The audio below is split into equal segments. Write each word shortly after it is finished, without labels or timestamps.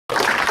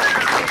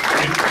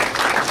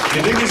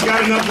You think he's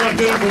got enough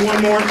left in it for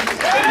one more? We're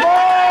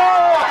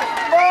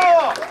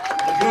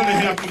going to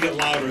have to get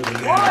louder than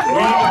that.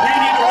 We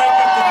need to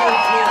wake up the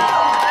third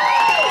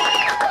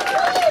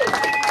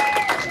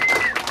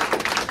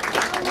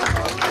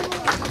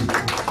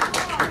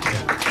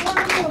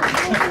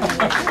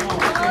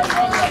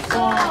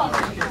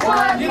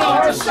One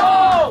more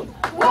song!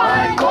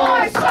 One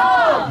more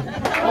song!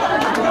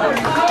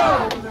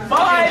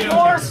 5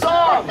 more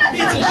songs!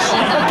 It's a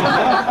shame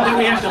that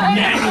we have to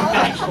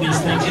manufacture these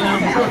things, you know?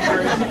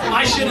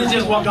 I should have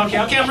just walked, okay,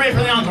 I'm ready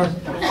for the encore.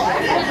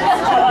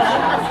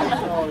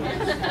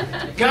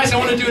 Guys, I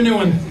want to do a new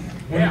one.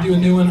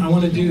 I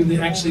want to do the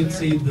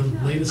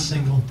latest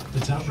single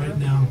that's out right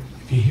now.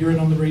 If you hear it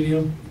on the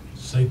radio,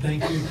 say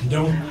thank you. If you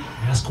don't,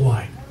 ask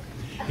why.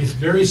 It's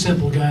very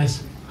simple,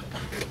 guys.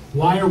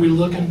 Why are we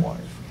looking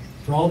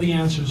for all the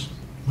answers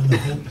when the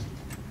hope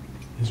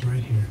is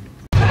right here?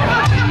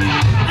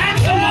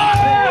 That's the one!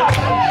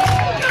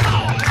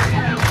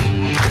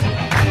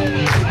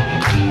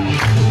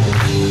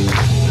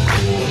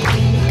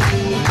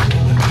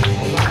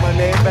 Like my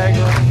man bag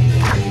around?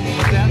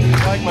 What's that?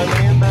 Like my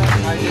man bag?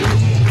 I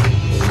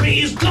do.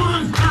 Raised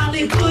on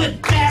Hollywood,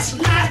 fast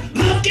life,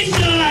 looking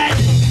good.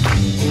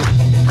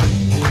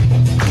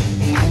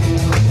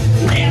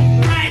 Left,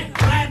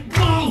 right,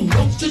 wrong,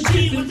 what's the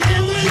deal with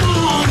them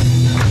along?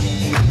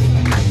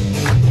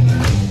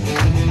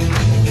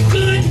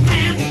 Good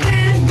man,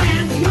 bad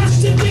man, what's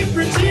the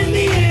difference in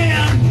the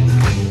air?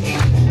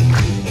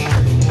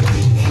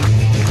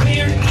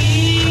 We're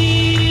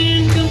incomplete,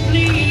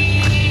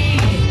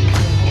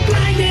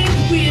 blinded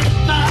with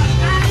our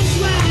eyes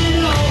wide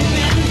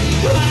open.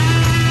 Why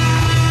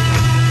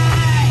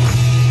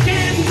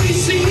can't we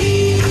see?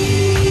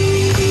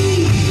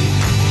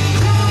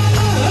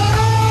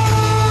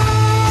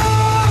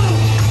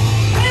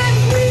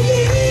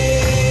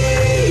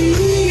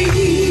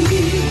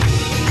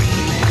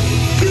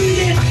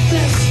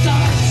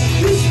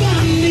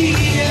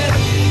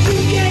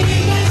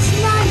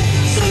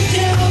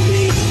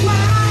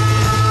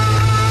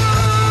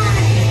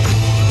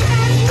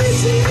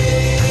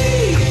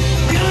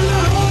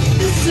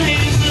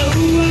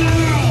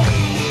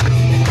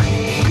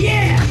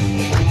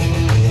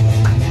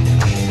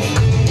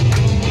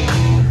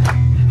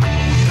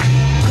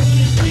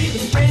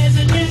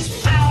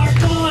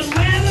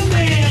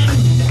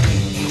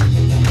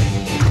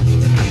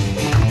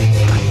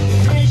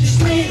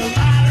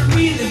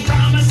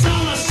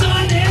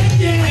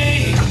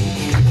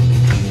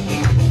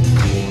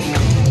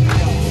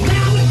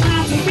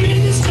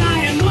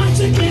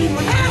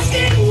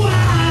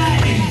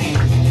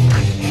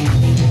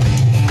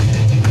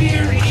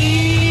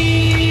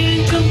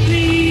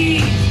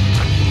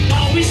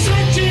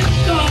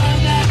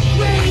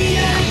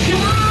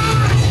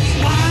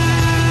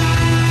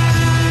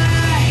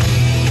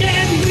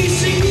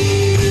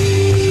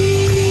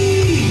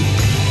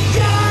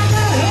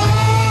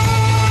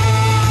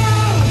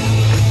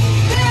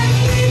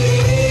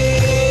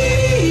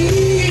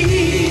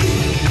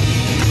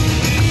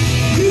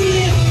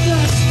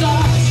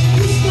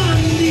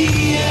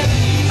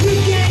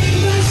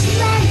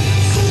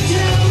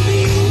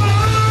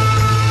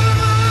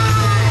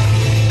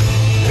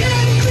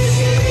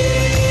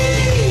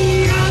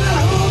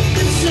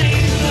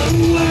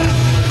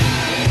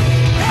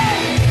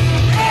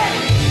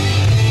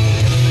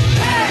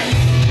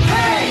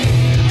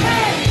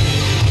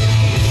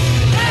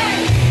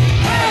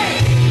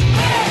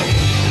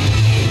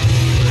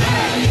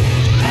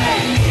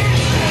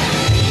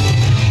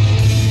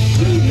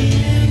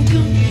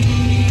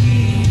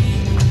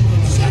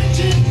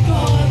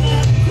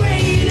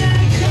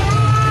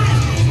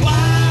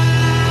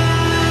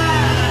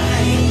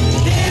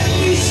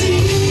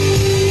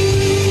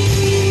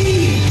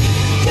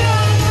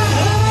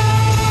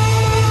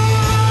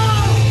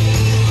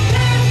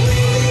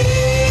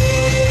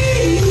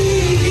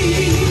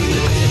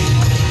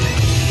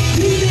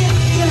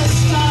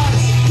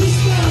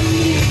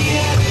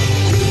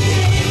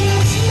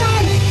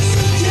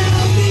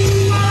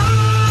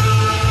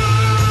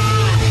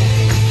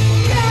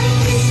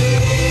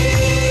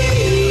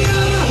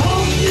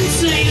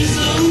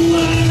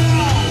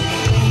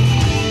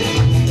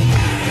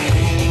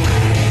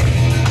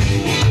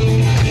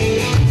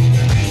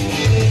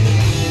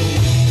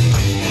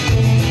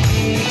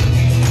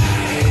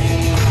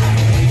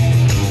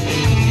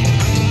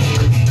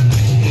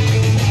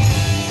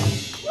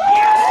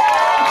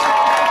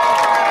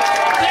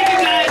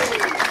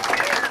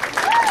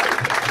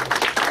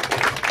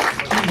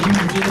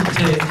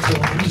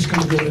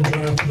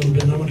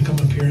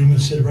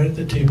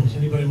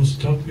 Anybody wants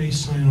to talk to me,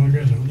 sign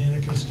autographs, all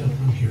that kind of stuff,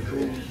 I'm here.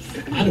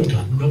 I don't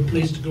got no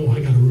place to go. I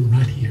got a room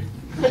right here.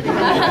 So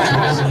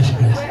God bless you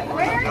guys.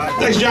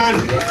 Thanks,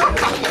 John.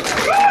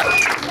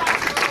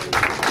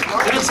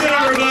 That's it,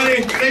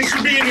 everybody. Thanks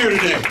for being here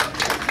today.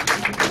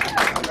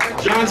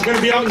 John's going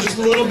to be out in just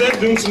a little bit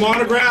doing some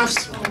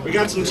autographs. We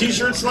got some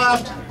T-shirts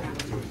left.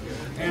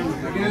 And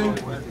again,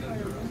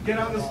 get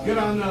on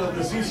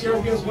the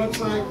CCRB's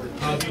website.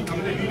 I'm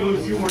going to be doing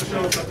a few more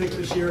shows, I think,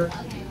 this year.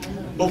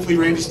 Hopefully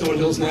Randy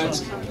Stonehill's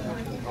next.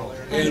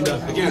 And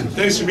again,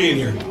 thanks for being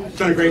here. It's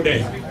been a great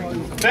day.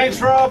 Thanks,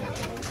 Rob.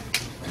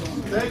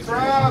 Thanks,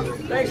 Rob.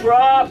 Thanks,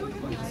 Rob.